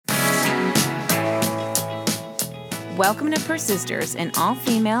Welcome to PERSISTERS, an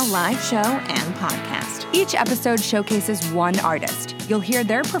all-female live show and podcast. Each episode showcases one artist. You'll hear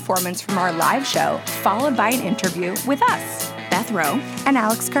their performance from our live show, followed by an interview with us, Beth Rowe and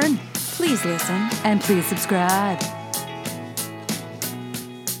Alex Kern. Please listen. And please subscribe.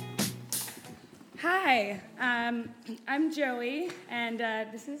 Hi, I'm Joey, and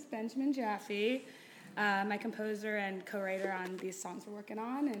this is Benjamin Jaffe, my composer and co-writer on these songs we're working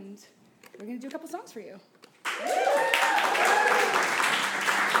on, and we're going to do a couple songs for you.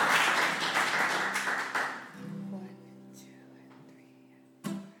 One, two,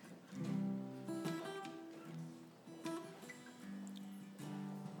 three.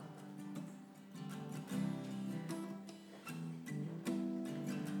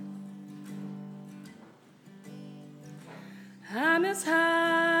 I'm as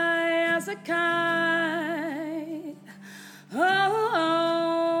high as a kite,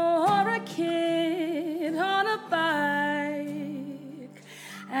 or a kid on a bike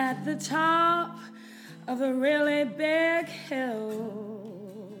at the top of a really big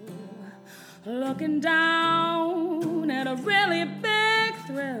hill, looking down at a really big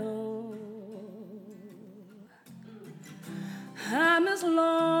thrill. I'm as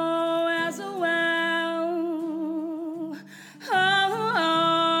low as a well,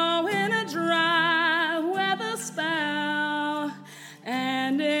 in a dry weather spell,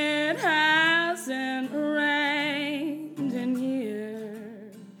 and it hasn't rained in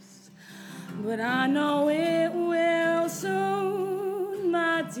years, but I know it will soon,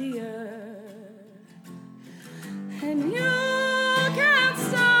 my dear, and you can't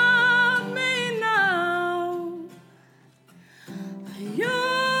stop me now. You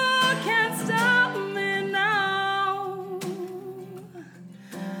can't stop me now.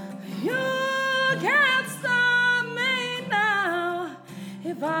 You can't stop me now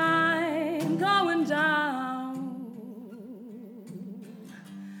if I'm going down.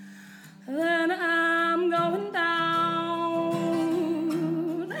 Then I'm going down.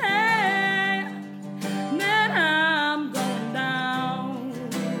 Hey, then I'm going down.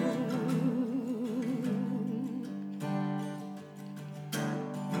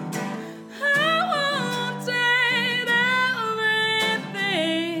 I won't date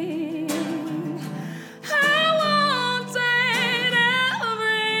everything. I won't date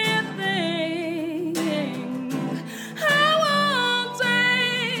everything. I won't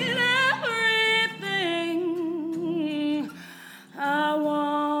date everything. I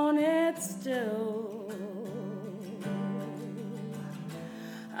want it still.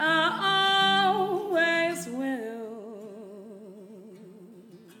 I always will.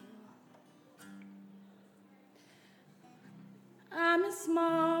 I'm as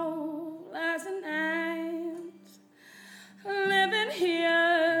small as an ant, living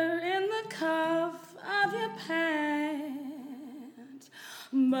here in the cuff of your pants,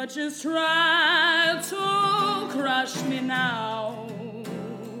 but just try to crush me now,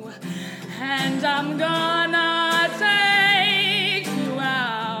 and I'm gonna take you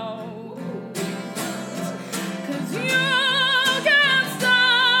out, 'cause you can't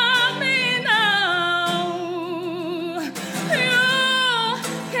stop me now. You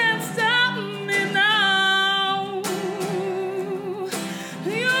can't stop me now.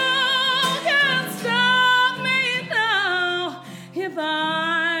 You can't stop me now if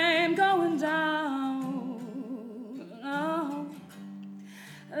I'm going down. Oh,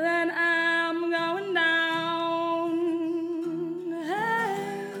 then I'm going down.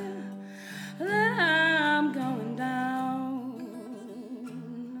 Hey, then I'm going down.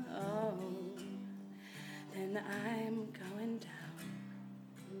 Oh, then I'm going down.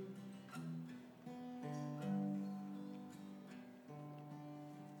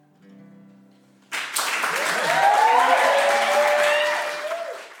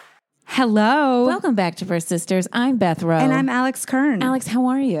 Hello. Welcome back to PERSISTERS. I'm Beth Rowe. And I'm Alex Kern. Alex, how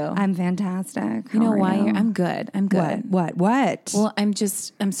are you? I'm fantastic. You know How are why? you? I'm good. I'm good. What? Well, I'm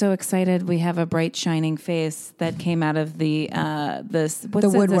so excited. We have a bright, shining face that came out of the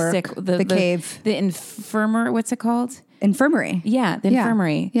woodwork, the cave. the infirmary. What's it called? Infirmary. Yeah, the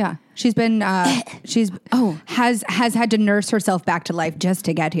infirmary. Yeah. She's been, has had to nurse herself back to life just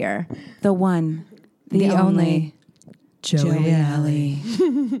to get here. The one, the only. Joey Alley.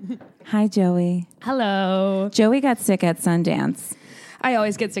 Hi, Joey. Hello. Joey got sick at Sundance. I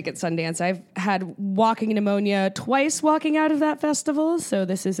always get sick at Sundance. I've had walking pneumonia twice walking out of that festival, so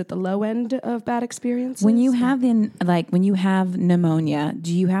this is at the low end of bad experiences. When you have when you have pneumonia,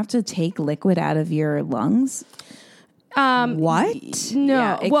 do you have to take liquid out of your lungs? What? No,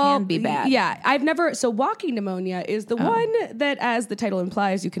 Yeah, it can be bad. Yeah, I've never. So walking pneumonia is the one that, as the title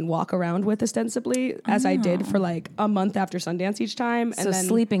implies, you can walk around with ostensibly, as I did for like a month after Sundance each time. So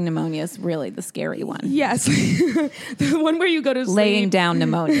sleeping pneumonia is really the scary one. Yes, the one where you go to sleep. Laying down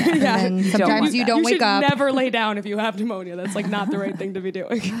pneumonia. Yeah. And sometimes you don't wake up. You should never lay down if you have pneumonia. That's like not the right thing to be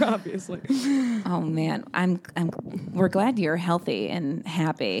doing, obviously. Oh man, we're glad you're healthy and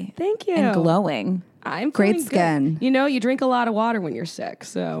happy. Thank you. And glowing. I'm Great feeling good. skin. You know, you drink a lot of water when you're sick,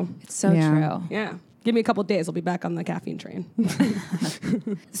 so It's so Yeah. true. yeah. Give me a couple days, I'll be back on the caffeine train.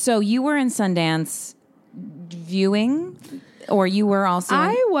 So you were in Sundance viewing, or you were also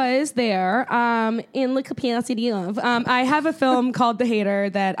I was there in the capacity of. I have a film called The Hater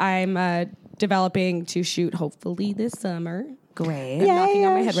that I'm developing to shoot hopefully this summer. great. I'm knocking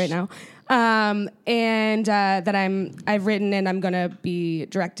on my head right now. And that I've written and I'm going to be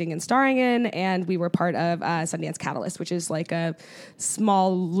directing and starring in. And we were part of Sundance Catalyst, which is like a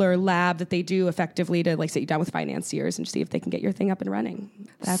smaller lab that they do effectively to like sit you down with financiers and see if they can get your thing up and running.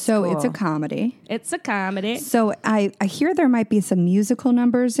 So it's a cool. comedy. It's a comedy. So I hear there might be some musical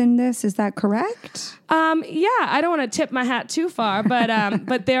numbers in this. Is that correct? Yeah, I don't want to tip my hat too far,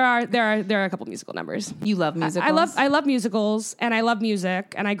 but there are a couple musical numbers. You love musicals. I love musicals and I love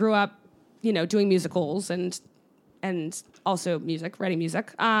music and I grew up, doing musicals and also writing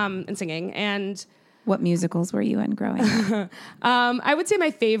music, and singing. And What musicals were you in growing up? I would say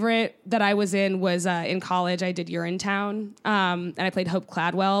my favorite that I was in was in college. I did Urinetown, and I played Hope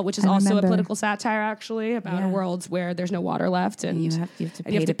Cladwell, which is also remember. a political satire, actually, about Yeah. a world where there's no water left, and you have to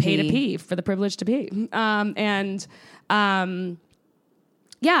and you have to pay to pee for the privilege to pee.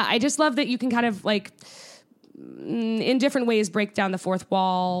 Yeah, I just love that you can kind of like in different ways break down the fourth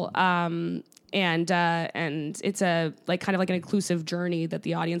wall. And it's a like kind of like an inclusive journey that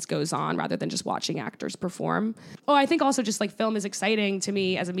the audience goes on rather than just watching actors perform. Oh, I think also just like film is exciting to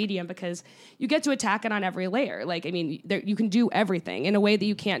me as a medium because you get to attack it on every layer. Like, I mean, you can do everything in a way that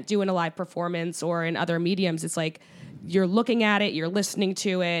you can't do in a live performance or in other mediums. It's like you're looking at it, you're listening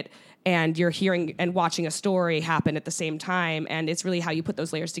to it, and you're hearing and watching a story happen at the same time. And it's really how you put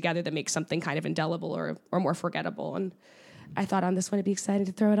those layers together that makes something kind of indelible or more forgettable. And I thought on this one it'd be exciting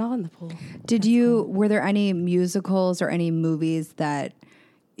to throw it all in the pool. Were there any musicals or any movies that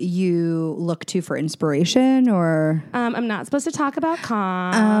you look to for inspiration or? I'm not supposed to talk about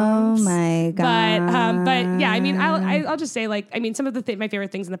comps. Oh my God. But yeah, I mean, I'll just say like, I mean, some of my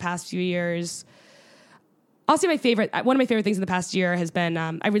favorite things in the past few years, I'll say one of my favorite things in the past year has been,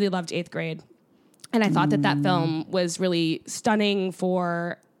 I really loved 8th Grade. And I thought that film was really stunning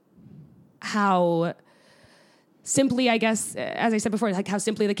for how simply, I guess, as I said before, like how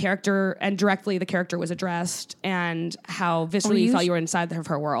simply the character and directly the character was addressed and how viscerally you felt you were inside of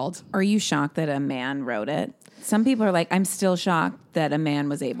her world. Are you shocked that a man wrote it? Some people are like, I'm still shocked that a man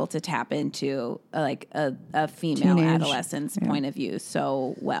was able to tap into a female Teenage. adolescent's point of view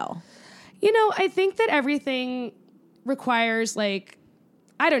so well. I think that everything requires like,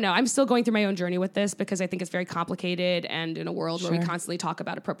 I don't know. I'm still going through my own journey with this because I think it's very complicated, and in a world where we constantly talk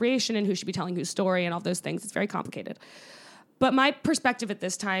about appropriation and who should be telling whose story and all those things, it's very complicated. But my perspective at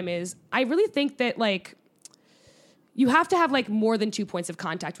this time is I really think that like you have to have like more than 2 points of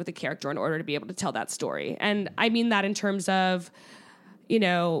contact with a character in order to be able to tell that story. And I mean that in terms of,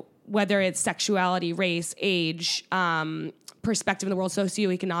 whether it's sexuality, race, age, perspective in the world,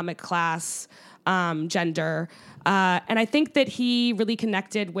 socioeconomic class, gender. And I think that he really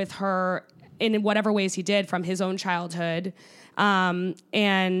connected with her in whatever ways he did from his own childhood. And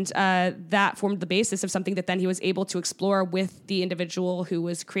that formed the basis of something that then he was able to explore with the individual who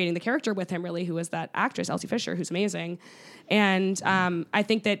was creating the character with him, really, who was that actress, Elsie Fisher, who's amazing. And I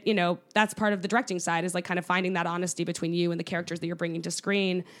think that, that's part of the directing side is like kind of finding that honesty between you and the characters that you're bringing to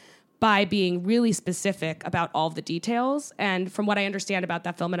screen by being really specific about all of the details. And from what I understand about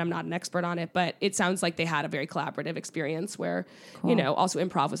that film, and I'm not an expert on it, but it sounds like they had a very collaborative experience where, also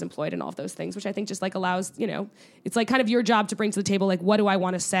improv was employed and all of those things, which I think just like allows, it's like kind of your job to bring to the table, like, what do I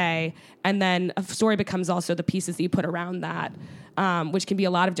want to say? And then a story becomes also the pieces that you put around that, which can be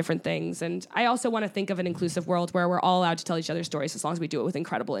a lot of different things. And I also want to think of an inclusive world where we're all allowed to tell each other's stories as long as we do it with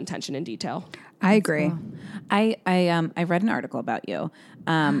incredible intention and detail. I agree. Cool. I read an article about you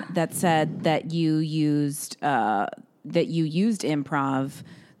that said that you used improv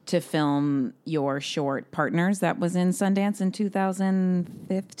to film your short Partners that was in Sundance in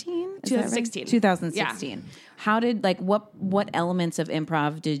 2015? 2016. 2016. Yeah. how did like what elements of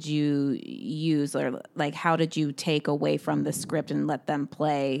improv did you use, or like how did you take away from the script and let them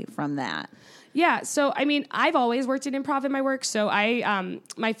play from that? Yeah, so I mean, I've always worked in improv in my work. So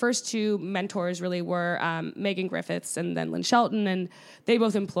my first two mentors really were Megan Griffiths and then Lynn Shelton, and they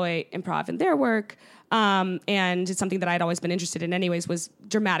both employ improv in their work. And it's something that I'd always been interested in anyways, was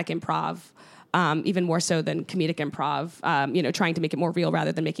dramatic improv, even more so than comedic improv, trying to make it more real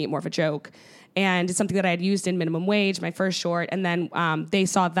rather than making it more of a joke. And it's something that I had used in Minimum Wage, my first short. And then they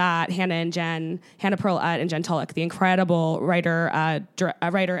saw that, Hannah Pearl and Jen Tulloch, the incredible writer,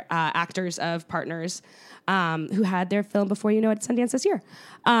 actors of Partners, who had their film Before You Know It at Sundance this year.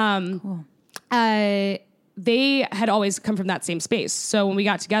 Cool. They had always come from that same space. So when we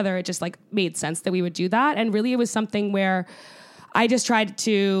got together, it just like made sense that we would do that. And really it was something where I just tried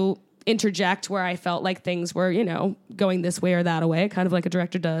to interject where I felt like things were, going this way or that way, kind of like a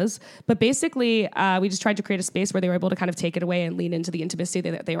director does. But basically, we just tried to create a space where they were able to kind of take it away and lean into the intimacy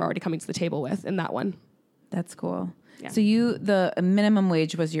that they were already coming to the table with in that one. That's cool. Yeah. So the Minimum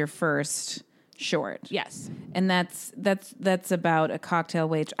Wage was your first short. Yes. And that's about a cocktail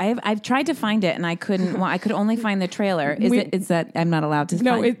waitress. I've tried to find it and I couldn't. Well, I could only find the trailer. Is that I'm not allowed to?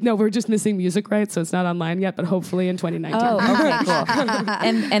 No, we're just missing music rights, so it's not online yet. But hopefully in 2019. Oh, okay, cool.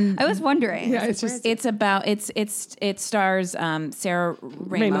 and I was wondering. Yeah, it stars Sarah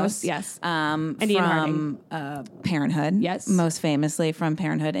Ramos, yes, and Ian from Parenthood, yes, most famously from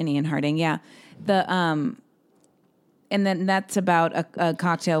Parenthood, and Ian Harding, yeah. And then that's about a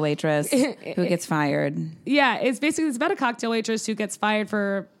cocktail waitress who gets fired. Yeah, it's about a cocktail waitress who gets fired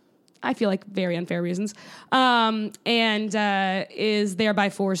for, I feel like, very unfair reasons, and is thereby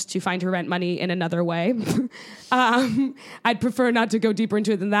forced to find her rent money in another way. I'd prefer not to go deeper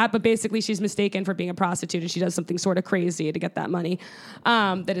into it than that, but basically she's mistaken for being a prostitute and she does something sort of crazy to get that money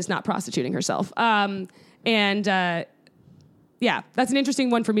that is not prostituting herself. Yeah, that's an interesting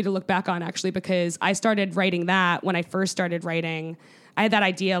one for me to look back on, actually, because I started writing that when I first started writing. I had that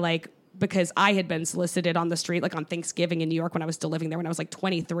idea, like, because I had been solicited on the street, like on Thanksgiving in New York when I was still living there when I was like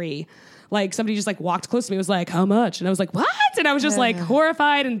 23. Like somebody just like walked close to me, was like, "How much?" And I was like, "What?" And I was just like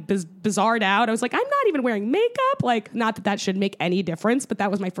horrified and bizarred out. I was like, "I'm not even wearing makeup." Like, not that should make any difference, but that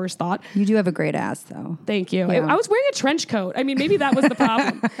was my first thought. You do have a great ass, though. Thank you. Yeah. I was wearing a trench coat. I mean, maybe that was the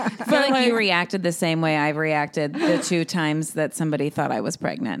problem. I feel like you reacted the same way I've reacted the 2 times that somebody thought I was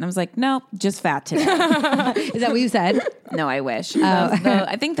pregnant. And I was like, "No, just fat today." Is that what you said? No, I wish.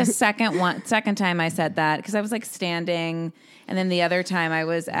 I think the second time I said that, because I was like standing, and then the other time I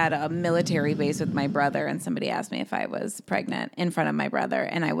was at a military base with my brother, and somebody asked me if I was pregnant in front of my brother,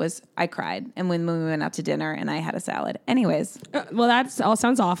 and I cried. And when we went out to dinner, and I had a salad. Anyways, well, that all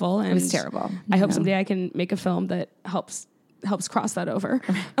sounds awful. And it was terrible. I hope someday I can make a film that helps cross that over.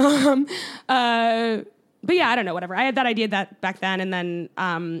 But yeah, I don't know, whatever. I had that idea that back then, and then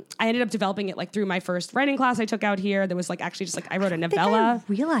I ended up developing it like through my first writing class I took out here. There was like actually just like I wrote a novella.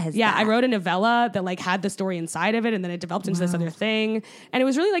 I realized yeah, that. I wrote a novella that like had the story inside of it, and then it developed into this other thing. And it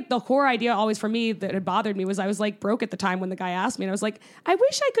was really like the core idea always for me that had bothered me was I was like broke at the time when the guy asked me, and I was like, I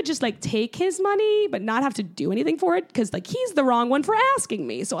wish I could just like take his money but not have to do anything for it, because like he's the wrong one for asking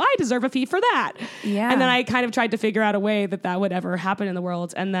me, so I deserve a fee for that. Yeah. And then I kind of tried to figure out a way that would ever happen in the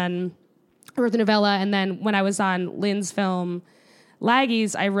world, and then I wrote the novella, and then when I was on Lynn's film,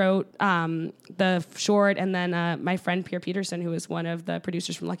 Laggies, I wrote the short, and then my friend Pierre Peterson, who was one of the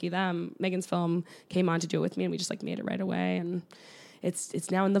producers from Lucky Them, Megan's film, came on to do it with me, and we just like made it right away, and it's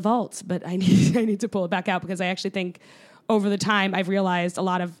now in the vault, but I need to pull it back out, because I actually think over the time I've realized a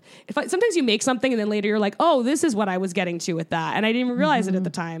lot of sometimes you make something and then later you're like, oh, this is what I was getting to with that, and I didn't even realize it at the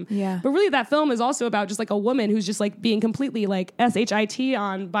time. Yeah. But really that film is also about just like a woman who's just like being completely like SHIT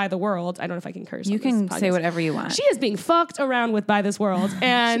on by the world. I don't know if I can curse. You can say whatever you want. She is being fucked around with by this world,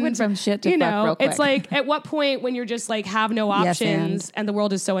 and she went from shit to fuck real quick. It's like at what point when you're just like have no options and the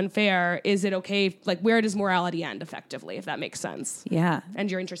world is so unfair, is it okay? Like where does morality end effectively, if that makes sense? Yeah.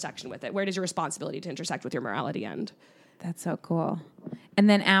 And your intersection with it. Where does your responsibility to intersect with your morality end? That's so cool. And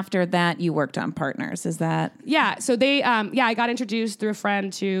then after that, you worked on Partners. Is that? Yeah. So they, I got introduced through a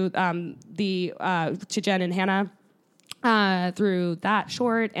friend to to Jen and Hannah through that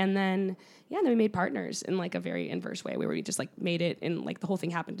short, and then we made Partners in like a very inverse way, where we just like made it, and like the whole thing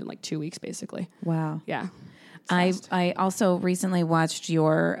happened in like 2 weeks, basically. Wow. Yeah. I also recently watched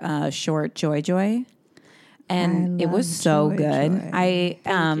your short Joy, and it was so good. Joy.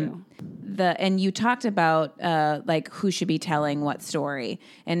 and you talked about like who should be telling what story,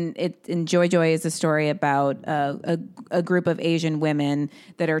 and Joy Joy is a story about a group of Asian women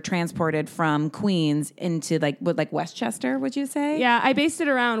that are transported from Queens into like Westchester. Would you say? Yeah, I based it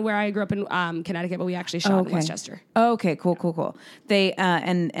around where I grew up in Connecticut, but we actually shot in Westchester. Okay, cool. They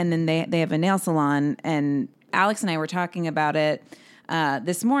and then they have a nail salon, and Alex and I were talking about it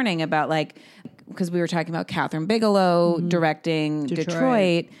this morning about like, because we were talking about Catherine Bigelow directing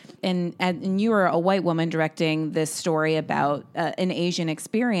Detroit. And you were a white woman directing this story about an Asian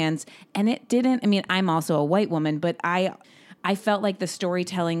experience, and it didn't. I mean, I'm also a white woman, but I felt like the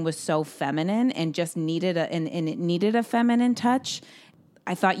storytelling was so feminine and just needed and it needed a feminine touch.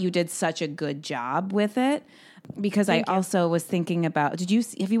 I thought you did such a good job with it, because I also was thinking about.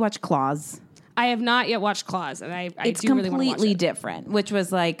 Have you watched Claws? I have not yet watched Claws, and I it's do really want to watch it. completely different, which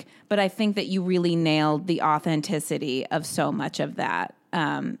was like, but I think that you really nailed the authenticity of so much of that.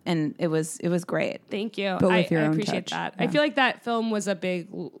 And it was great. Thank you. But with your I own appreciate touch. that. Yeah. I feel like that film was that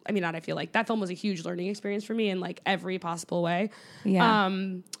film was a huge learning experience for me in like every possible way. Yeah.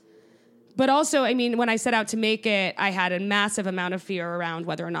 But also, I mean, when I set out to make it, I had a massive amount of fear around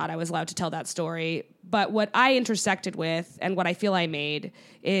whether or not I was allowed to tell that story. But what I intersected with and what I feel I made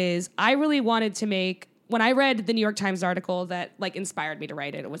is I really wanted to make, when I read the New York Times article that like inspired me to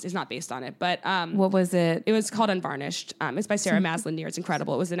write it, it's not based on it, but what was it? It was called Unvarnished. It's by Sarah Maslin-Nier. It's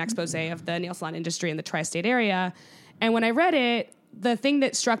incredible. It was an expose of the nail salon industry in the tri-state area. And when I read it, the thing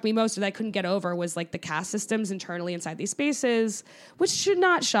that struck me most that I couldn't get over was like the caste systems internally inside these spaces, which should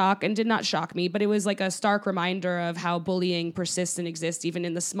not shock and did not shock me, but it was like a stark reminder of how bullying persists and exists even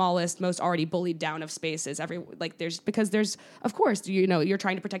in the smallest, most already bullied down of spaces. There's of course, you're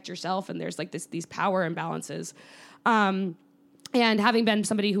trying to protect yourself, and there's like these power imbalances. And having been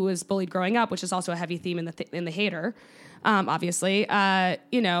somebody who was bullied growing up, which is also a heavy theme in the Hater, obviously, I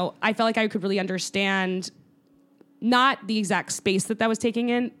felt like I could really understand not the exact space that was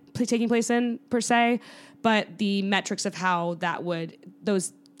taking place in per se, but the metrics of how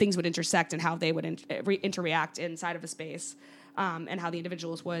those things would intersect and how they would interact inside of a space, and how the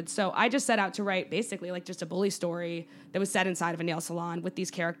individuals would. So I just set out to write basically like just a bully story that was set inside of a nail salon with these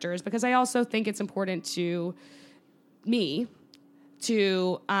characters, because I also think it's important to me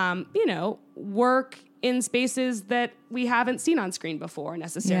to work in spaces that we haven't seen on screen before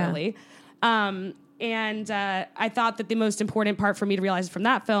necessarily. Yeah. And I thought that the most important part for me to realize from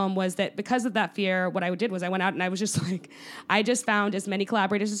that film was that because of that fear, what I did was I went out and I was just like, I just found as many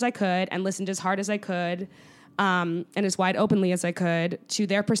collaborators as I could and listened as hard as I could, and as wide openly as I could to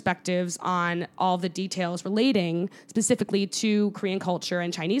their perspectives on all the details relating specifically to Korean culture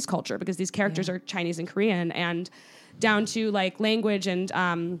and Chinese culture, because these characters are Chinese and Korean, and down to like language and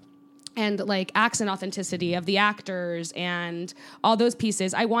like accent authenticity of the actors and all those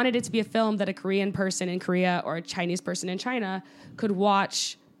pieces. I wanted it to be a film that a Korean person in Korea or a Chinese person in China could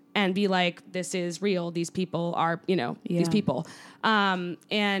watch and be like, this is real. These people are, these people. I'm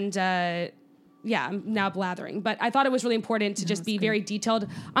now blathering, but I thought it was really important to just be very detailed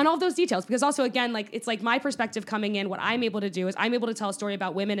on all those details, because also, again, like it's like my perspective coming in, what I'm able to do is I'm able to tell a story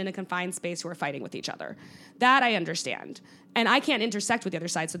about women in a confined space who are fighting with each other. That I understand. And I can't intersect with the other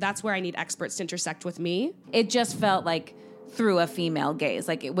side, so that's where I need experts to intersect with me. It just felt like through a female gaze,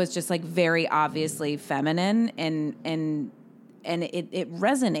 like it was just like very obviously feminine, and it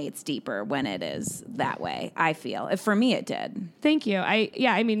resonates deeper when it is that way, I feel. For me, it did. Thank you. I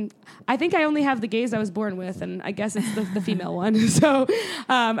think I only have the gaze I was born with, and I guess it's the female one. So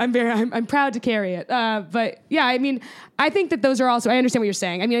I'm proud to carry it. But yeah, I mean, I think that those are also, I understand what you're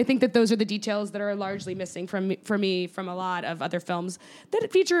saying. I mean, I think that those are the details that are largely missing for me from a lot of other films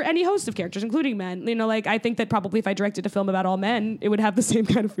that feature any host of characters, including men. Like I think that probably if I directed a film about all men, it would have the same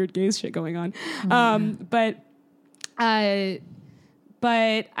kind of weird gaze shit going on. But I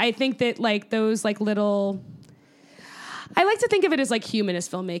think that like those like little, I like to think of it as like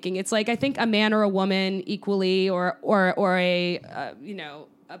humanist filmmaking. It's like I think a man or a woman equally, or a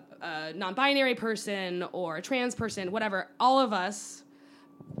non-binary person or a trans person, whatever. All of us,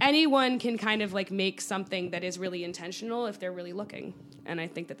 anyone can kind of like make something that is really intentional if they're really looking. And I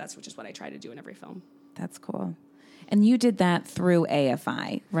think that that's just what I try to do in every film. That's cool. And you did that through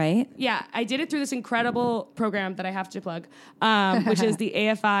AFI, right? Yeah, I did it through this incredible program that I have to plug, which is the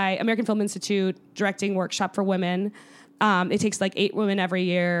AFI, American Film Institute Directing Workshop for Women. It takes like 8 women every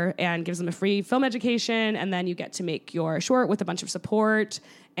year and gives them a free film education, and then you get to make your short with a bunch of support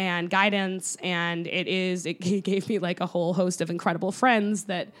and guidance, and it gave me like a whole host of incredible friends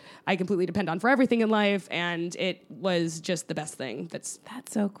that I completely depend on for everything in life, and it was just the best thing. That's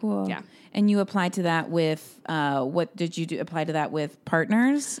so cool. Yeah. And you applied to that with what did you do? Apply to that with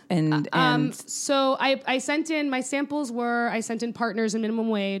partners and so I sent in my samples I sent in partners and minimum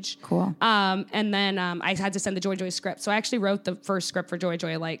wage. Cool. And then I had to send the Joy Joy script. So I actually wrote the first script for Joy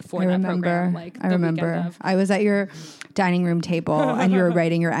Joy program. Like I remember. I was at your dining room table and you were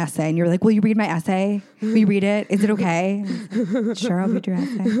writing your essay and you were like, "Will you read my essay? Will you read it? Is it okay?" Sure, I'll read your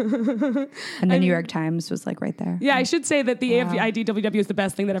essay. And the New York Times was like right there. Yeah, I should say that the IDWW is the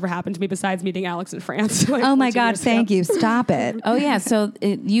best thing that ever happened to me besides meeting Alex in France. Oh my God, thank you. Stop it. Oh yeah, so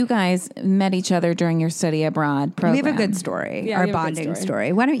you guys met each other during your study abroad program. We have a good story, Yeah, our bonding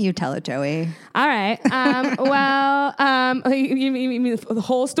story. Why don't you tell it, Joey? All right. You mean the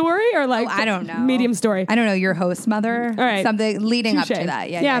whole story or like I don't know. Medium story? I don't know. Your host mother? All right. Something leading Touché. up to that.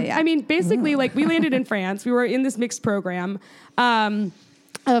 Yeah. I mean, basically, like we landed in France. We were in this mixed program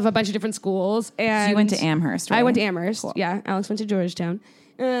of a bunch of different schools. And so you went to Amherst, right? I went to Amherst. Cool. Yeah. Alex went to Georgetown.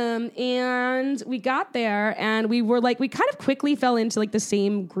 And we got there and we kind of quickly fell into like the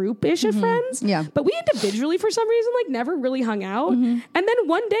same group-ish of friends. Yeah. But we individually, for some reason, like never really hung out. And then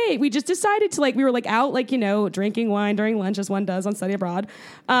one day we just decided to we were like out, drinking wine during lunch as one does on study abroad.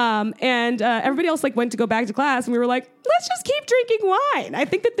 And everybody else went to go back to class and we were like, let's just keep drinking wine. I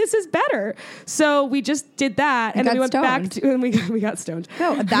think that this is better. So we just did that. And then we went back to, and we got stoned.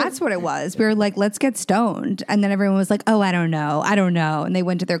 No, that's what it was. We were like, let's get stoned. And then everyone was like, oh, I don't know. And they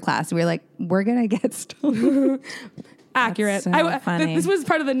went to their class and we were like, we're going to get stoned. Accurate. So funny. This was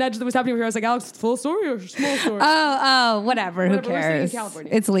part of the nudge that was happening here. I was like, Alex, full story or small story? Whatever. Who We're staying in cares?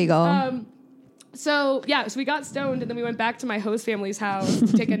 California. It's legal. So we got stoned and then we went back to my host family's house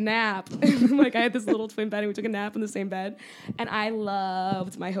to take a nap. I had this little twin bed and we took a nap in the same bed. And I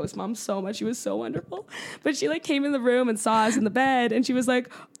loved my host mom so much. She was so wonderful. But she came in the room and saw us in the bed and she was like,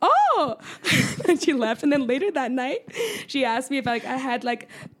 oh, and she left. And then later that night, she asked me if I had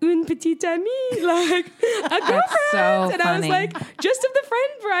une petite amie, a girlfriend. So and I was like, just of the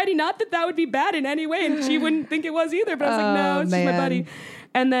friend variety, not that would be bad in any way. And she wouldn't think it was either. But I was like, no, it's just my buddy.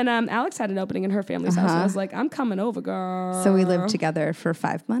 And then Alex had an opening in her family's house. And I was like, I'm coming over, girl. So we lived together for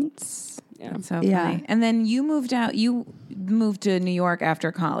 5 months. Yeah. That's so funny. And then you moved out. You moved to New York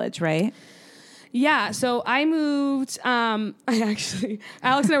after college, right? Yeah, so I moved. Alex and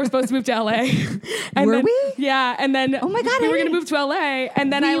I were supposed to move to LA. Were we? Yeah, and then oh my God, we were going to move to LA,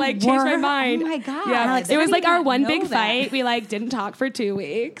 and then I changed my mind. Oh my God, yeah, Alex, it was our one big that. fight. We didn't talk for 2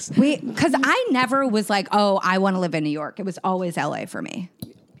 weeks. Because I never was like, oh, I want to live in New York. It was always LA for me.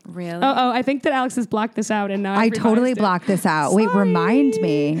 Really? Oh, I think that Alex has blocked this out, and now I totally blocked this out. Sorry. Wait, remind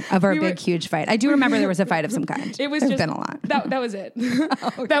me of our big, huge fight. I do remember there was a fight of some kind. There's been a lot. That was it.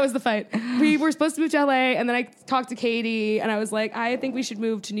 Okay. That was the fight. We were supposed to move to LA, and then I talked to Katie, and I was like, I think we should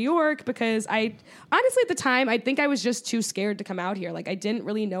move to New York because honestly, at the time, I think I was just too scared to come out here. I didn't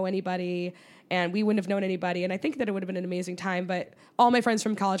really know anybody. And we wouldn't have known anybody. And I think that it would have been an amazing time. But all my friends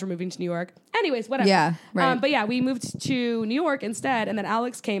from college were moving to New York. Anyways, whatever. Yeah, right. But yeah, we moved to New York instead. And then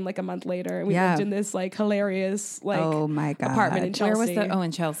Alex came a month later. And we lived in this hilarious oh my God. apartment in Chelsea. Where was that? Oh,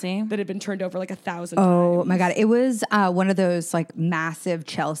 in Chelsea? That had been turned over 1,000 times. Oh my God. It was one of those massive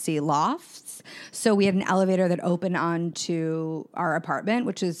Chelsea lofts. So we had an elevator that opened onto our apartment,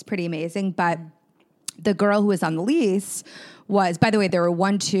 which is pretty amazing. But the girl who was on the lease was, by the way, there were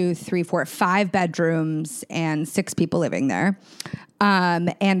 1, 2, 3, 4, 5 bedrooms and 6 people living there.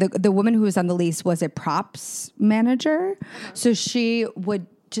 And the woman who was on the lease was a props manager. So she would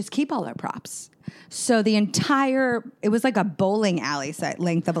just keep all our props. So it was like a bowling alley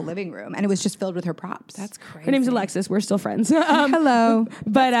length of a living room, and it was just filled with her props. That's crazy. Her name's Alexis. We're still friends. Hello.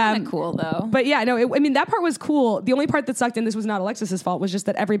 But Kind of cool though. But yeah, no, that part was cool. The only part that sucked, and this was not Alexis's fault, was just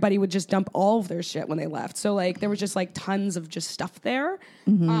that everybody would just dump all of their shit when they left. So there was just tons of just stuff there.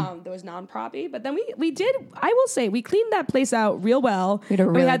 That was non-proppy. But then we did, I will say, we cleaned that place out real well. We had a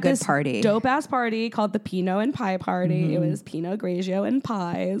really good this party. Dope ass party called the Pinot and Pie Party. It was Pinot Grigio and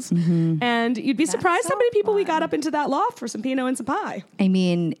pies. And you'd be surprised how many people we got up into that loft for some Pinot and some pie. I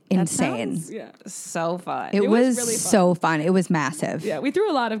mean, insane. Yeah. So fun. It was really fun. so fun. It was massive. Yeah, we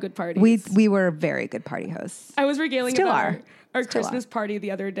threw a lot of good parties. We were very good party hosts. I was regaling Still about are. our Christmas party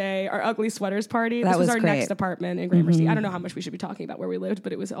the other day, our ugly sweaters party. That This was our was great. next apartment in Gramercy. I don't know how much we should be talking about where we lived,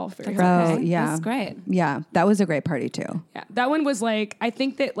 but it was all very Oh, Okay. yeah. That's great. Yeah, that was a great party too. Yeah, that one was I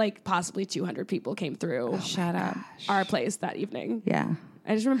think that possibly 200 people came through Shut up. our place that evening. Yeah.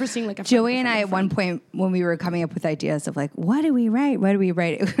 I just remember seeing like a Joey and I at one point when we were coming up with ideas of like, what do we write? What do we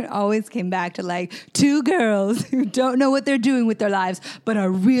write? It always came back to like two girls who don't know what they're doing with their lives, but are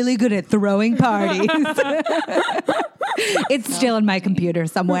really good at throwing parties. It's still in my computer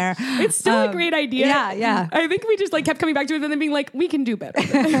somewhere. It's still a great idea. Yeah. I think we just like kept coming back to it and then being like, we can do better.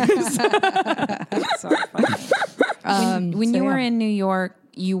 That's so funny. When you were in New York,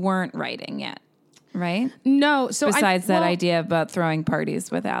 you weren't writing yet, right? No. So besides that idea about throwing parties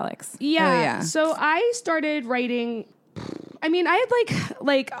with Alex. Yeah. So I started writing. I mean, I had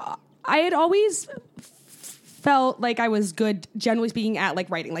I had always felt like I was good, generally speaking, at like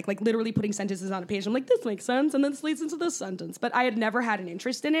writing, like literally putting sentences on a page. I'm like, this makes sense, and then this leads into this sentence. But I had never had an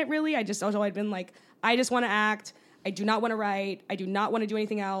interest in it really. I just also had been like, I just want to act. I do not want to write. I do not want to do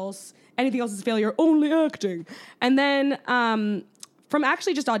anything else. Anything else is a failure. Only acting. And then from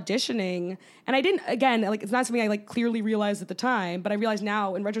actually just auditioning, and I didn't, again, like it's not something I like clearly realized at the time, but I realize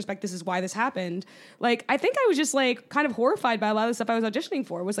now in retrospect this is why this happened. Like I think I was just like kind of horrified by a lot of the stuff I was auditioning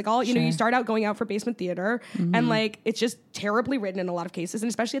for. It was like all, you know, you start out going out for basement theater and like it's just terribly written in a lot of cases. And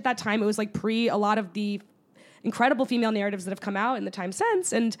especially at that time, it was like pre a lot of the incredible female narratives that have come out in the time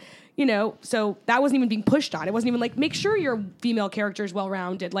since. And, you know, so that wasn't even being pushed on. It wasn't even like, make sure your female character is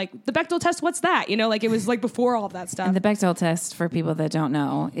well-rounded. Like the Bechdel test, what's that? You know, like it was like before all of that stuff. And the Bechdel test, for people that don't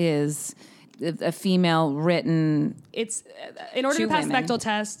know, is a female written. It's in order to pass the Bechdel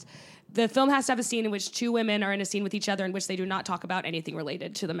test, the film has to have a scene in which two women are in a scene with each other in which they do not talk about anything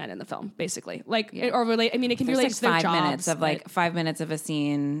related to the men in the film, basically. Like, or relate. I mean, it can be related to their jobs. 5 minutes of like 5 minutes of a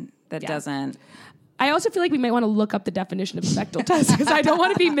scene that doesn't. I also feel like we might want to look up the definition of the Bechdel test because I don't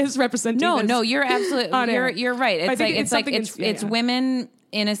want to be misrepresenting. No, you're absolutely you're right. It's women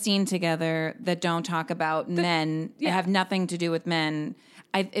in a scene together that don't talk about men, have nothing to do with men.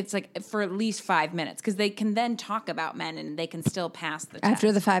 It's like for at least 5 minutes because they can then talk about men and they can still pass the test.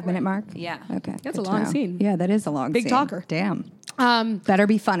 After the 5 minute mark? Yeah. Okay. That's a long scene. Yeah, that is a long scene. Big talker. Damn. Better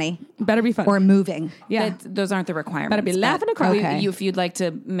be funny. Or moving. Yeah. Those aren't the requirements. Better be laughing and crying. Okay. If you'd like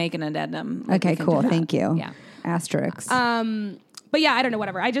to make an addendum. Okay, cool. Thank you. Yeah. Asterisks. But yeah, I don't know,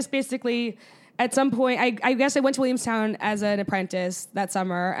 whatever. I just basically, at some point, I guess I went to Williamstown as an apprentice that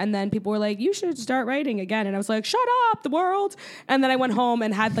summer, and then people were like, you should start writing again. And I was like, shut up, the world. And then I went home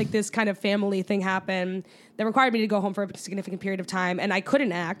and had like this kind of family thing happen that required me to go home for a significant period of time. And I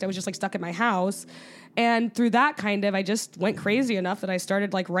couldn't act. I was just like stuck in my house. And through that kind of, I just went crazy enough that I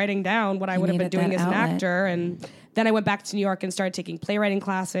started like writing down what I would have been doing as an actor. And then I went back to New York and started taking playwriting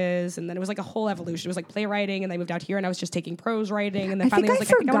classes. And then it was like a whole evolution. It was like playwriting, and I moved out here and I was just taking prose writing. And then finally I was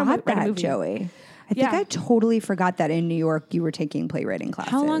like, I want to write a movie. Joey. I think I totally forgot that in New York you were taking playwriting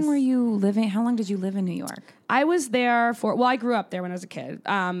classes. How long were you living? How long did you live in New York? I was there I grew up there when I was a kid.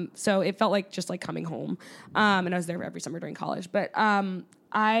 So it felt like just like coming home. And I was there every summer during college. But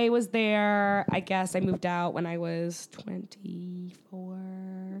I was there, I guess I moved out when I was 24.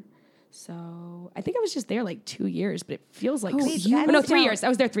 So I think I was just there like 2 years, but it feels like 3 years. I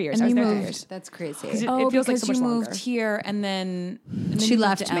was there 3 years. That's crazy. It feels like so much you longer. moved here and then she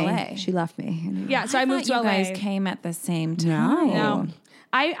left me. LA. She left me. Yeah, so I moved to you LA. guys came at the same time. No.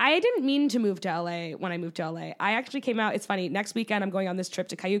 I didn't mean to move to LA when I moved to LA. I actually came out, it's funny, next weekend I'm going on this trip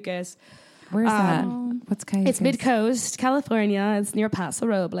to Cayucas. Where's that? What's Cayucas? It's mid-coast, California. It's near Paso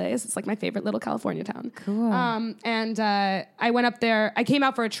Robles. It's like my favorite little California town. Cool. And I went up there. I came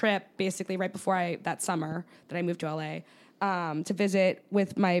out for a trip basically right before that summer that I moved to LA to visit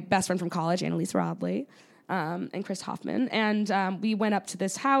with my best friend from college, Annalise Rodley, and Chris Hoffman. And we went up to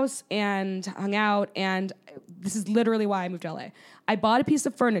this house and hung out. And this is literally why I moved to LA. I bought a piece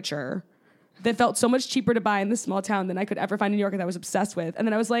of furniture that felt so much cheaper to buy in this small town than I could ever find in New York that I was obsessed with. And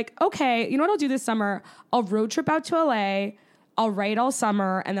then I was like, okay, you know what I'll do this summer? I'll road trip out to LA, I'll write all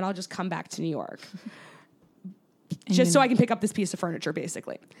summer, and then I'll just come back to New York. Just so I can pick up this piece of furniture,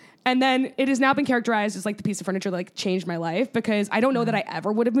 basically. And then it has now been characterized as like the piece of furniture that like changed my life, because I don't know that I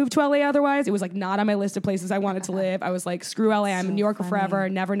ever would have moved to LA otherwise. It was like not on my list of places I wanted to live. I was like, screw LA, I'm in New York forever,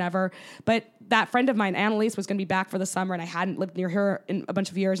 never. But that friend of mine, Annalise, was going to be back for the summer, and I hadn't lived near her in a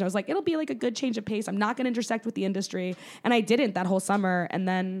bunch of years. And I was like, it'll be like a good change of pace. I'm not going to intersect with the industry. And I didn't that whole summer. And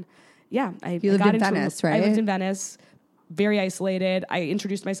then, I lived in Venice, right? I lived in Venice. Very isolated. I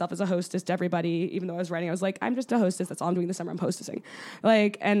introduced myself as a hostess to everybody, even though I was writing. I was like, I'm just a hostess. That's all I'm doing this summer. I'm hostessing.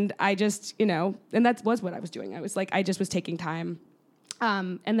 And I just, and that was what I was doing. I was like, I just was taking time.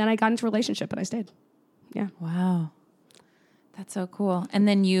 And then I got into a relationship and I stayed. Yeah. Wow. That's so cool. And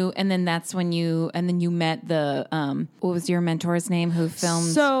then you met the, what was your mentor's name who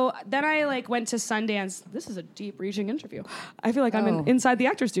filmed? So then I like went to Sundance. This is a deep reaching interview. I feel like I'm inside the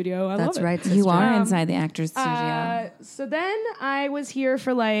actor studio. I love it. Right. Sister. You are inside the actor's studio. So then I was here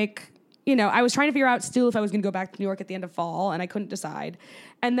for like, I was trying to figure out still if I was going to go back to New York at the end of fall, and I couldn't decide.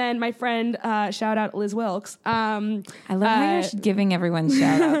 And then my friend, shout out Liz Wilkes. I love how you're giving everyone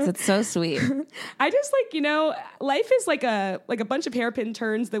shout outs. It's so sweet. I just life is like a bunch of hairpin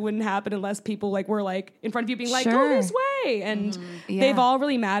turns that wouldn't happen unless people like were like in front of you being like, go this way. And they've all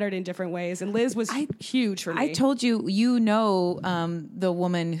really mattered in different ways. And Liz was huge for me. I told you, the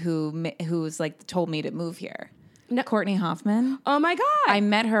woman who's like told me to move here. No. Courtney Hoffman. Oh my God. I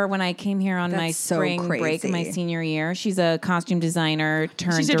met her when I came here on my spring break my senior year. She's a costume designer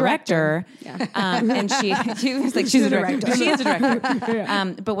turned director. Yeah. And she was like, she's a director. She is a director.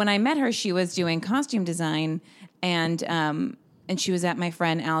 Yeah. But when I met her, she was doing costume design and she was at my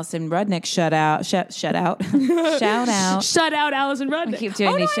friend Allison Rudnick's shout out. Shout out Allison Rudnick. I keep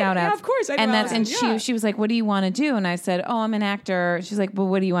doing these shout outs. Yeah, of course. She was like, what do you want to do? And I said, oh, I'm an actor. She's like, well,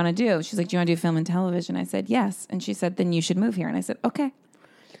 what do you want to do? She's like, do you want to do film and television? I said, yes. And she said, then you should move here. And I said, okay.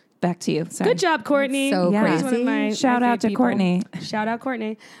 Back to you. Sorry. Good job, Courtney. So crazy. One of my shout out to people. Courtney. Shout out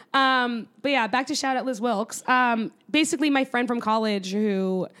Courtney. But yeah, back to shout out Liz Wilkes. Basically, my friend from college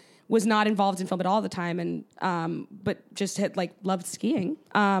who was not involved in film at all at the time, and but just had loved skiing.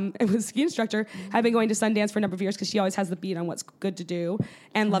 And was a ski instructor. Had been going to Sundance for a number of years because she always has the beat on what's good to do,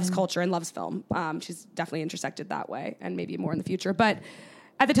 and loves culture and loves film. She's definitely intersected that way, and maybe more in the future. But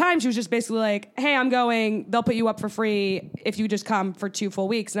at the time, she was just basically like, "Hey, I'm going. They'll put you up for free if you just come for 2 full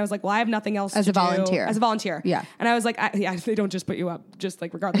weeks." And I was like, "Well, I have nothing else as to a volunteer." As a volunteer, yeah. And I was like, they don't just put you up, just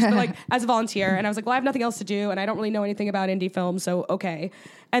like regardless, but like as a volunteer." And I was like, "Well, I have nothing else to do, and I don't really know anything about indie film, so okay."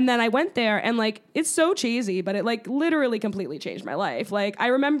 And then I went there, and like it's so cheesy, but it like literally completely changed my life. Like I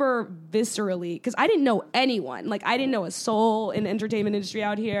remember viscerally because I didn't know anyone. Like I didn't know a soul in the entertainment industry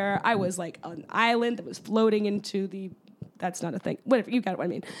out here. I was like an island that was floating into the. That's not a thing. Whatever, you got what I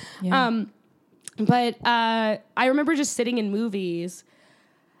mean. Yeah. But I remember just sitting in movies,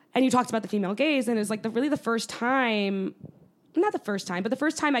 and you talked about the female gaze, and it was like the first time, not the first time, but the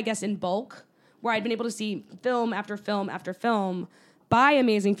first time I guess in bulk, where I'd been able to see film after film after film by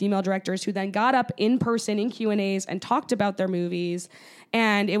amazing female directors who then got up in person in Q&As and talked about their movies.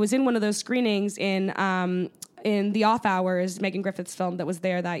 And it was in one of those screenings in The Off Hours, Megan Griffith's film that was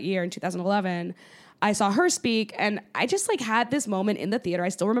there that year in 2011. I saw her speak, and I just like had this moment in the theater. I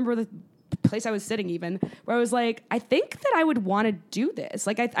still remember the place I was sitting even, where I was like, I think that I would want to do this.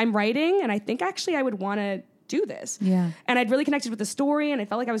 Like I'm writing, and I think actually I would want to do this. Yeah. And I'd really connected with the story, and I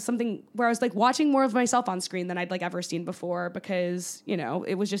felt like I was something where I was like watching more of myself on screen than I'd like ever seen before, because,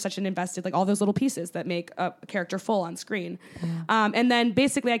 it was just such an invested, like all those little pieces that make a character full on screen. Yeah. And then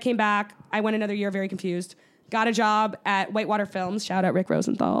basically I came back, I went another year very confused, got a job at Whitewater Films. Shout out Rick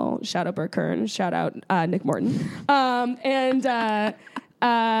Rosenthal. Shout out Burt Kern. Shout out Nick Morton.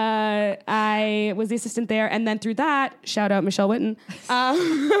 I was the assistant there, and then through that, shout out Michelle Whitten.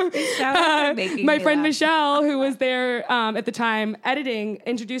 My friend Michelle, who was there at the time editing,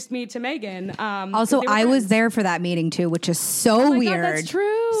 introduced me to Megan. Also, I was there for that meeting too, which is so weird. God, that's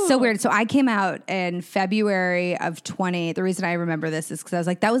true. So weird. So I came out in February of 20. The reason I remember this is because I was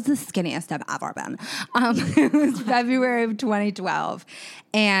like, that was the skinniest I've ever been. It was February of 2012.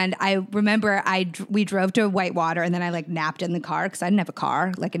 And I remember we drove to Whitewater, and then I like napped in the car because I didn't have a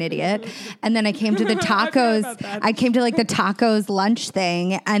car, like an idiot. And then I came to the tacos. I came to like the tacos lunch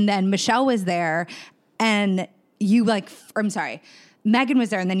thing, and then Michelle was there, and Megan was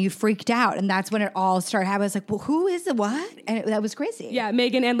there, and then you freaked out, and that's when it all started happening. I was like, well, who is the what? And that was crazy. Yeah,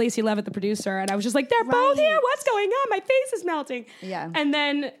 Megan and Lacey Levitt, the producer, and I was just like, they're both here. What's going on? My face is melting. Yeah. And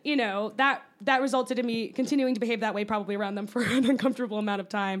then, that resulted in me continuing to behave that way probably around them for an uncomfortable amount of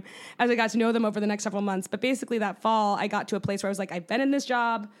time as I got to know them over the next several months. But basically that fall, I got to a place where I was like, I've been in this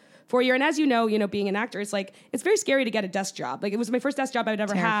job for a year. And as you know, being an actor, it's like, it's very scary to get a desk job. Like it was my first desk job I'd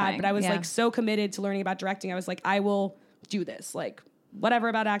ever had, but I was like so committed to learning about directing. I was like, I will do this. Like whatever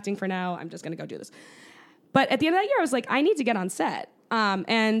about acting for now, I'm just going to go do this. But at the end of that year, I was like, I need to get on set.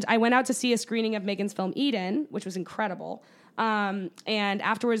 And I went out to see a screening of Megan's film Eden, which was incredible. And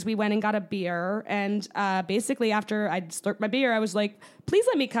afterwards we went and got a beer. And basically after I'd slurped my beer, I was like, please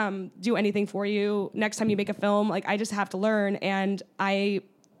let me come do anything for you next time you make a film. Like, I just have to learn. And I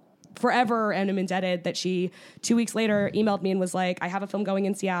forever am indebted that she 2 weeks later emailed me and was like, I have a film going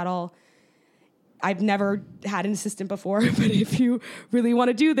in Seattle. I've never had an assistant before, but if you really want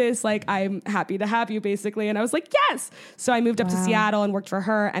to do this, like, I'm happy to have you, basically. And I was like, yes. So I moved up to Seattle and worked for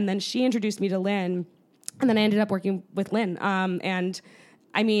her. And then she introduced me to Lynn. And then I ended up working with Lynn. And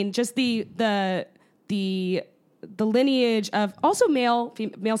I mean, just the lineage of also male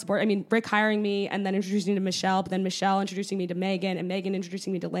support. I mean, Rick hiring me and then introducing me to Michelle, but then Michelle introducing me to Megan and Megan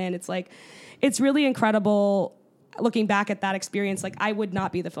introducing me to Lynn. It's like, it's really incredible looking back at that experience. Like, I would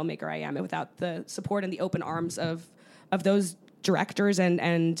not be the filmmaker I am without the support and the open arms of those directors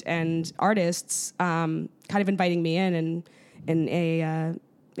and artists, kind of inviting me in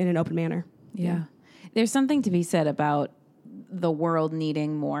an open manner. Yeah. There's something to be said about the world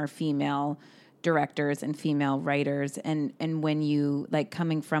needing more female directors and female writers. And when you, like,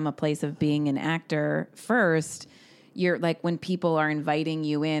 coming from a place of being an actor first, you're like, when people are inviting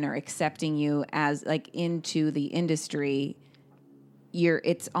you in or accepting you as like into the industry,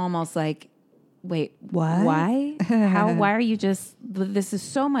 it's almost like, wait, what? Why? Why are you this is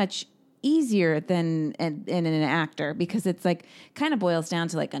so much easier than in an actor, because it's like kind of boils down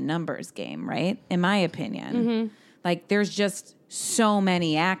to like a numbers game, right? In my opinion. Mm-hmm. Like, there's just so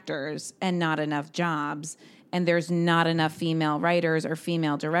many actors and not enough jobs, and there's not enough female writers or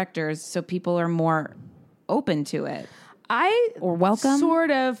female directors, so people are more open to it. Or welcome?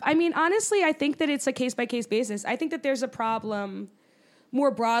 Sort of. I mean, honestly, I think that it's a case-by-case basis. I think that there's a problem more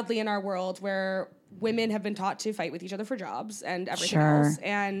broadly in our world where women have been taught to fight with each other for jobs and everything else.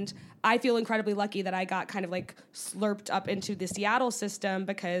 And I feel incredibly lucky that I got kind of like slurped up into the Seattle system,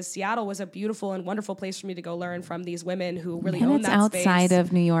 because Seattle was a beautiful and wonderful place for me to go learn from these women who really own that space. And it's outside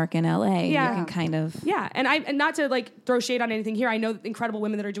of New York and LA. Yeah. You can kind of... Yeah. And not to like throw shade on anything here. I know incredible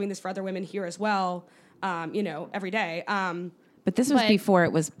women that are doing this for other women here as well, every day. But this was before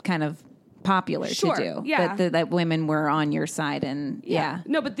it was kind of popular to do. Yeah. That women were on your side, and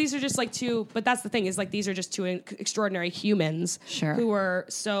No, but these are just like but that's the thing, is like, these are just two extraordinary humans who were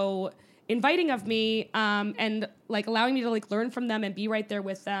so inviting of me, and like allowing me to like learn from them and be right there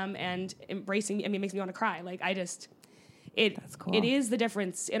with them and embracing me. I mean, it makes me want to cry. Like, that's cool. It is the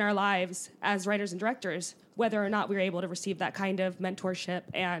difference in our lives as writers and directors, whether or not we're able to receive that kind of mentorship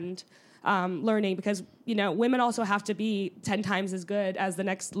and learning, because, women also have to be 10 times as good as the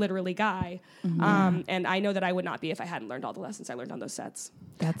next literally guy. Mm-hmm. And I know that I would not be if I hadn't learned all the lessons I learned on those sets.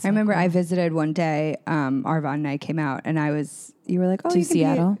 I remember I visited one day, Arvon and I came out, and you were like, oh, to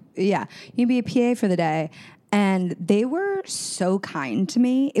Seattle? You can be a PA for the day. And they were so kind to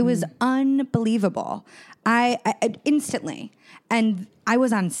me. It was unbelievable. I instantly. And I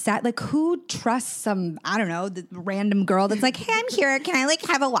was on set. Like, who trusts some, I don't know, the random girl that's like, hey, I'm here. Can I like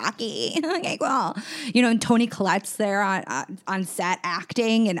have a walkie? Like, well, and Toni Collette's there on set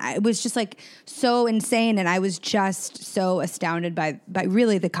acting. And it was just like so insane. And I was just so astounded by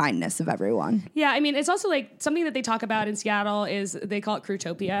really the kindness of everyone. Yeah. I mean, it's also like something that they talk about in Seattle is they call it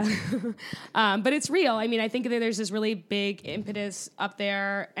Crewtopia. But it's real. I mean, I think that there's this really big impetus up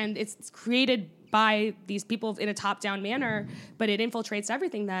there, and it's created by these people in a top-down manner, but it infiltrates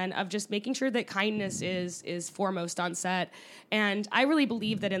everything then, of just making sure that kindness is foremost on set. And I really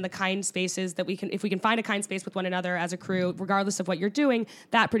believe that in the kind spaces that if we can find a kind space with one another as a crew, regardless of what you're doing,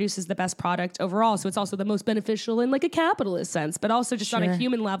 that produces the best product overall. So it's also the most beneficial in like a capitalist sense, but also just on a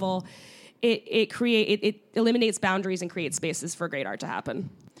human level, it eliminates boundaries and creates spaces for great art to happen.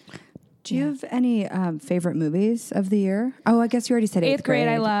 Do you have any favorite movies of the year? Oh, I guess you already said eighth grade.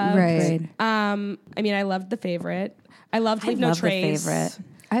 I love. Right. I mean, I loved The Favorite. I loved Leave No Trace. The Favorite.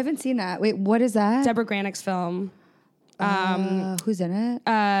 I haven't seen that. Wait, what is that? Deborah Granick's film. Who's in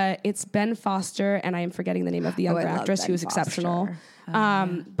it? It's Ben Foster, and I am forgetting the name of the younger actress who was exceptional.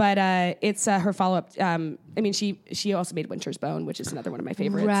 But it's her follow-up. I mean, she also made Winter's Bone, which is another one of my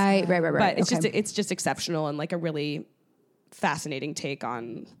favorites. Right. But it's just exceptional, and like a really fascinating take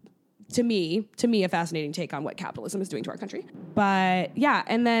on. To me, a fascinating take on what capitalism is doing to our country. But yeah,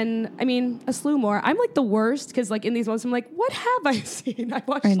 and then, I mean, a slew more. I'm like the worst, because like in these moments, I'm like, what have I seen? I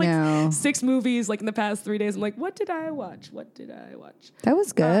watched like 6 movies like in the past 3 days. I'm like, what did I watch? That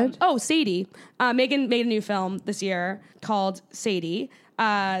was good. Sadie. Megan made a new film this year called Sadie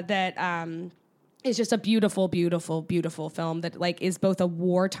that is just a beautiful, beautiful, beautiful film that like is both a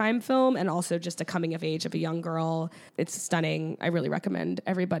wartime film and also just a coming of age of a young girl. It's stunning. I really recommend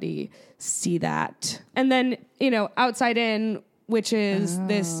everybody see that. And then, Outside In, which is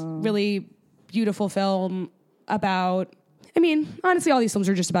this really beautiful film about, I mean, honestly, all these films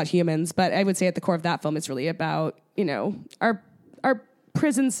are just about humans, but I would say at the core of that film, it's really about, our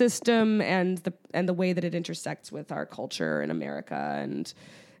prison system and the way that it intersects with our culture in America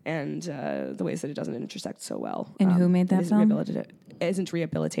and the ways that it doesn't intersect so well. And who made that film? Isn't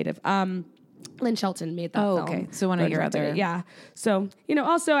rehabilitative. Lynn Shelton made that film. Oh, okay. So one of your other... Yeah. So,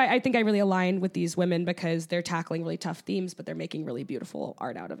 also I think I really align with these women because they're tackling really tough themes, but they're making really beautiful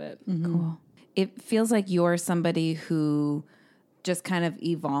art out of it. Mm-hmm. Cool. it feels like you're somebody who just kind of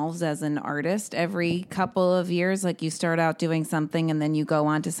evolves as an artist every couple of years. Like you start out doing something and then you go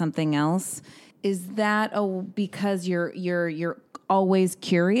on to something else. Is that because you're always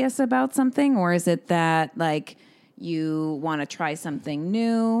curious about something, or is it that like you want to try something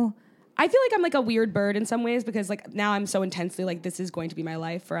new? I feel like I'm like a weird bird in some ways because like now I'm so intensely like this is going to be my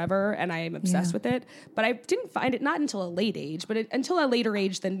life forever and I am obsessed with it. But I didn't find it not until a late age, but until a later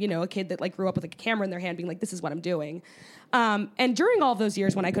age than, you know, a kid that like grew up with like a camera in their hand being like, this is what I'm doing. And during all of those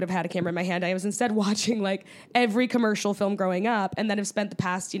years when I could have had a camera in my hand, I was instead watching like every commercial film growing up, and then have spent the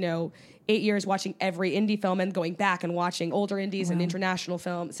past, 8 years watching every indie film and going back and watching older indies and international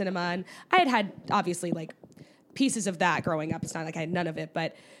film cinema. And I had obviously like pieces of that growing up. It's not like I had none of it,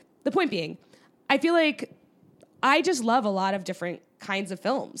 but the point being, I feel like I just love a lot of different kinds of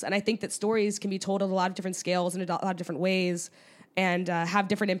films. And I think that stories can be told at a lot of different scales and a lot of different ways and have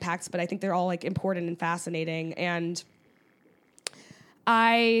different impacts, but I think they're all like important and fascinating. And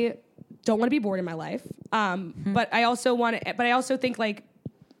I don't want to be bored in my life. But I also think like,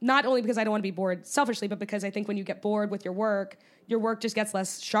 not only because I don't want to be bored selfishly, but because I think when you get bored with your work just gets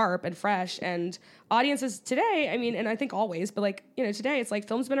less sharp and fresh. And audiences today, I mean, and I think always, but like, today it's like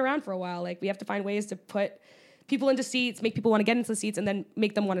film's been around for a while. Like we have to find ways to put people into seats, make people want to get into the seats, and then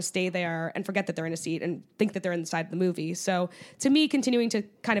make them want to stay there and forget that they're in a seat and think that they're inside the movie. So to me, continuing to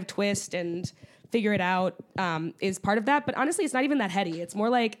kind of twist and figure it out is part of that. But honestly, it's not even that heady. It's more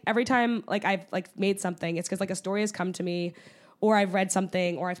like every time like I've like made something, it's because like a story has come to me, or I've read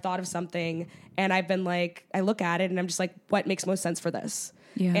something, or I've thought of something, and I've been like, I look at it and I'm just like, what makes most sense for this?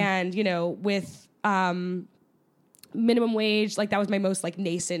 Yeah. And, with minimum wage, like that was my most like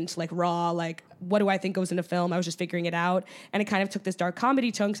nascent, like raw, like what do I think goes into film? I was just figuring it out. And it kind of took this dark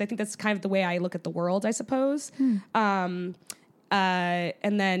comedy tone because I think that's kind of the way I look at the world, I suppose. And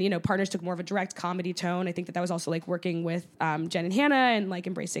then, Partners took more of a direct comedy tone. I think that was also like working with Jen and Hannah and like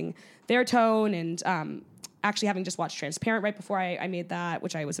embracing their tone and actually having just watched Transparent right before I made that,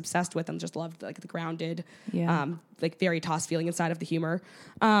 which I was obsessed with and just loved like the grounded, like very toss feeling inside of the humor.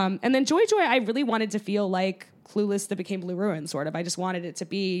 And then Joy, I really wanted to feel like Clueless that became Blue Ruin, sort of. I just wanted it to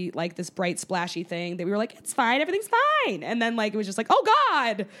be like this bright, splashy thing that we were like, it's fine, everything's fine. And then like, it was just like, oh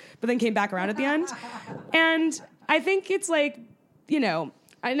God, but then came back around at the end. And I think it's like, now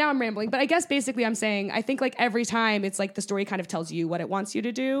I'm rambling, but I guess basically I'm saying, I think like every time it's like the story kind of tells you what it wants you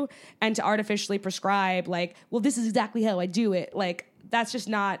to do, and to artificially prescribe like, well, this is exactly how I do it. Like, that's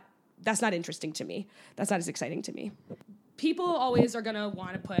not interesting to me. That's not as exciting to me. People always are going to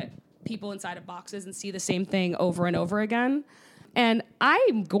want to put people inside of boxes and see the same thing over and over again. And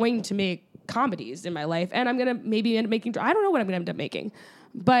I'm going to make comedies in my life, and I'm going to maybe end up making, I don't know what I'm going to end up making.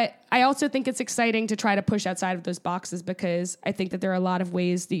 But I also think it's exciting to try to push outside of those boxes, because I think that there are a lot of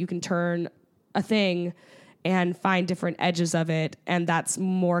ways that you can turn a thing and find different edges of it, and that's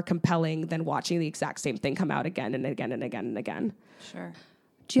more compelling than watching the exact same thing come out again and again and again and again. Sure.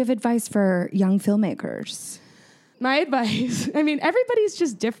 Do you have advice for young filmmakers? My advice, I mean, everybody's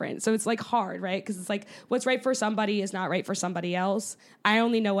just different, so it's like hard, right? Because it's like what's right for somebody is not right for somebody else. I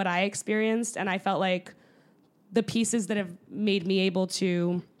only know what I experienced, and I felt like the pieces that have made me able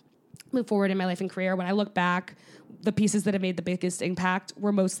to move forward in my life and career, when I look back, the pieces that have made the biggest impact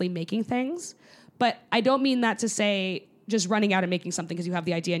were mostly making things. But I don't mean that to say just running out and making something because you have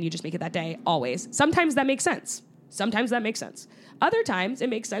the idea and you just make it that day, always. Sometimes that makes sense. Other times it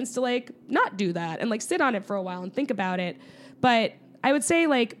makes sense to like not do that and like sit on it for a while and think about it. But I would say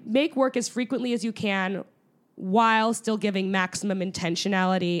like make work as frequently as you can while still giving maximum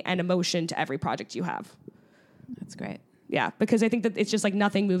intentionality and emotion to every project you have. That's great. Yeah, because I think that it's just like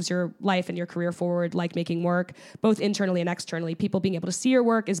nothing moves your life and your career forward like making work, both internally and externally. People being able to see your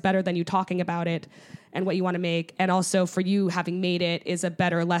work is better than you talking about it and what you want to make. And also for you having made it is a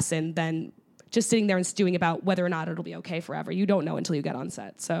better lesson than just sitting there and stewing about whether or not it'll be okay forever. You don't know until you get on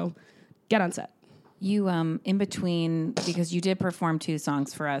set. So get on set. You, in between, because you did perform 2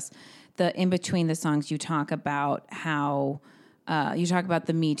 songs for us, in between the songs you talk about how... you talk about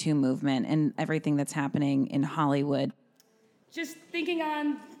the Me Too movement and everything that's happening in Hollywood. Just thinking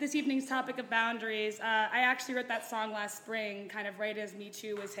on this evening's topic of boundaries, I actually wrote that song last spring, kind of right as Me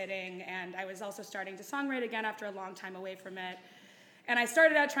Too was hitting, and I was also starting to songwrite again after a long time away from it. And I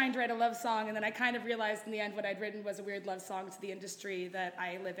started out trying to write a love song, and then I kind of realized in the end what I'd written was a weird love song to the industry that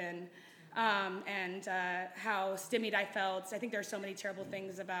I live in. And how stymied I felt. I think there are so many terrible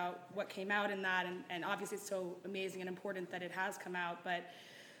things about what came out in that, and obviously it's so amazing and important that it has come out, but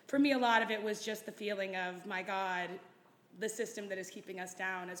for me a lot of it was just the feeling of, my God, the system that is keeping us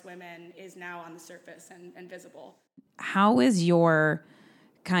down as women is now on the surface and visible. How is your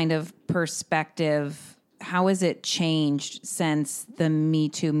kind of perspective, how has it changed since the Me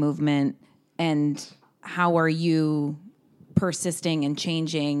Too movement, and how are you persisting and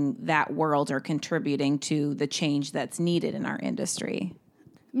changing that world or contributing to the change that's needed in our industry?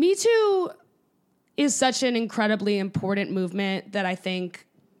 Me Too is such an incredibly important movement that I think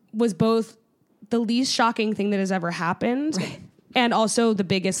was both the least shocking thing that has ever happened, right, and also the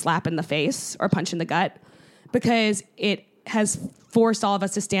biggest slap in the face or punch in the gut, because it has forced all of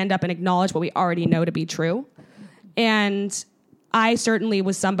us to stand up and acknowledge what we already know to be true. And I certainly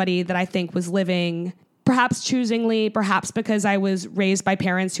was somebody that I think was living, perhaps choosingly, perhaps because I was raised by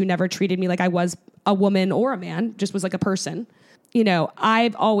parents who never treated me like I was a woman or a man, just was like a person. You know,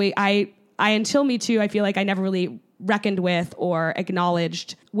 until Me Too, I feel like I never really reckoned with or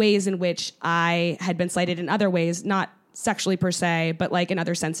acknowledged ways in which I had been slighted in other ways, not sexually per se, but like in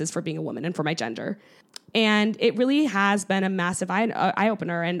other senses for being a woman and for my gender. And it really has been a massive eye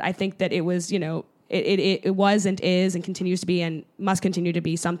opener. And I think that it was, you know, it was and is and continues to be and must continue to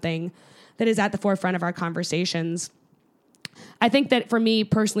be something that is at the forefront of our conversations. I think that for me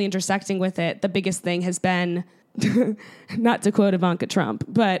personally intersecting with it, the biggest thing has been, not to quote Ivanka Trump,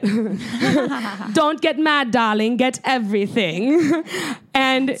 but don't get mad, darling, get everything.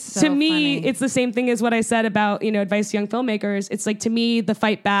 And so to me, funny. it's the same thing as what I said about, you know, advice to young filmmakers. It's like, to me, the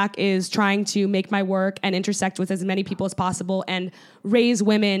fight back is trying to make my work and intersect with as many people as possible and raise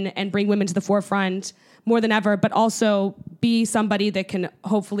women and bring women to the forefront more than ever, but also be somebody that can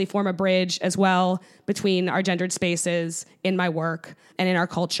hopefully form a bridge as well between our gendered spaces in my work and in our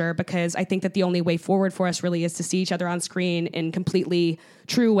culture, because I think that the only way forward for us really is to see each other on screen in completely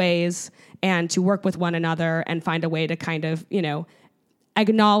true ways and to work with one another and find a way to kind of, you know,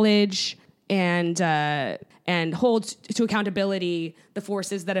 acknowledge and hold to accountability the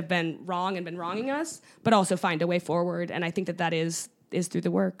forces that have been wrong and been wronging us, but also find a way forward. And I think that that is through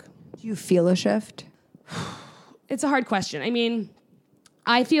the work. Do you feel a shift? It's a hard question. I mean,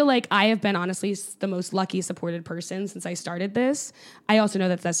 I feel like I have been honestly the most lucky supported person since I started this. I also know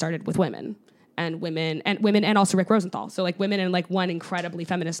that started with women and also Rick Rosenthal. So like women and like one incredibly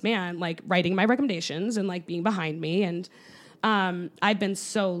feminist man, like writing my recommendations and like being behind me. And I've been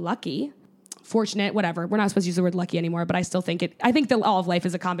so lucky, fortunate, whatever. We're not supposed to use the word lucky anymore, but I still think I think that all of life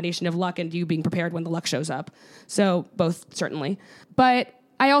is a combination of luck and you being prepared when the luck shows up. So both, certainly. But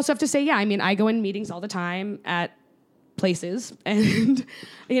I also have to say, yeah, I mean, I go in meetings all the time at places and,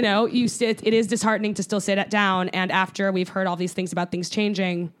 you know, it is disheartening to still sit down and after we've heard all these things about things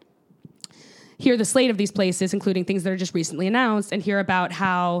changing, hear the slate of these places, including things that are just recently announced, and hear about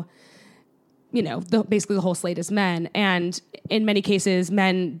how, you know, basically the whole slate is men, and in many cases,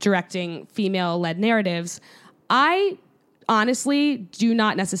 men directing female-led narratives. I honestly do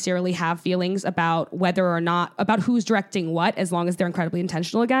not necessarily have feelings about whether or not, about who's directing what, as long as they're incredibly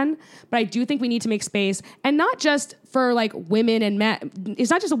intentional again. But I do think we need to make space, and not just for like women and men. It's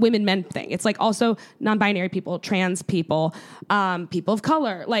not just a women-men thing. It's like also non-binary people, trans people, people of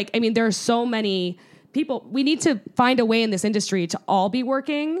color. Like, I mean, there are so many people. We need to find a way in this industry to all be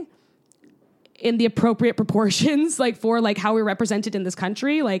working in the appropriate proportions, like for like how we're represented in this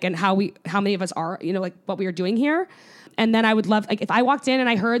country, like, and how many of us are, you know, like what we are doing here. And then I would love, like, if I walked in and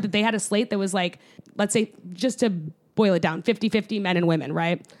I heard that they had a slate that was like, let's say, just to boil it down, 50-50 men and women,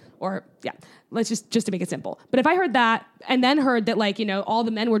 right? Or, yeah, let's just to make it simple. But if I heard that and then heard that, like, you know, all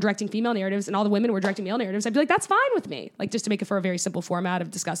the men were directing female narratives and all the women were directing male narratives, I'd be like, that's fine with me. Like, just to make it for a very simple format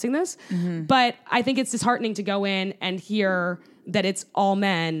of discussing this. Mm-hmm. But I think it's disheartening to go in and hear that it's all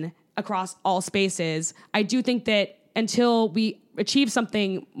men across all spaces. I do think that until we achieve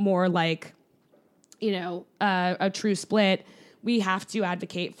something more like, you know, a true split, we have to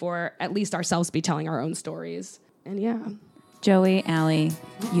advocate for at least ourselves to be telling our own stories. And yeah. Joey, Allie,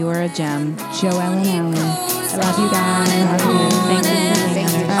 you are a gem. Joelle and Allie. I love you guys. I love you. Thank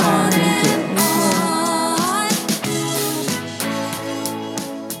you. Thank you.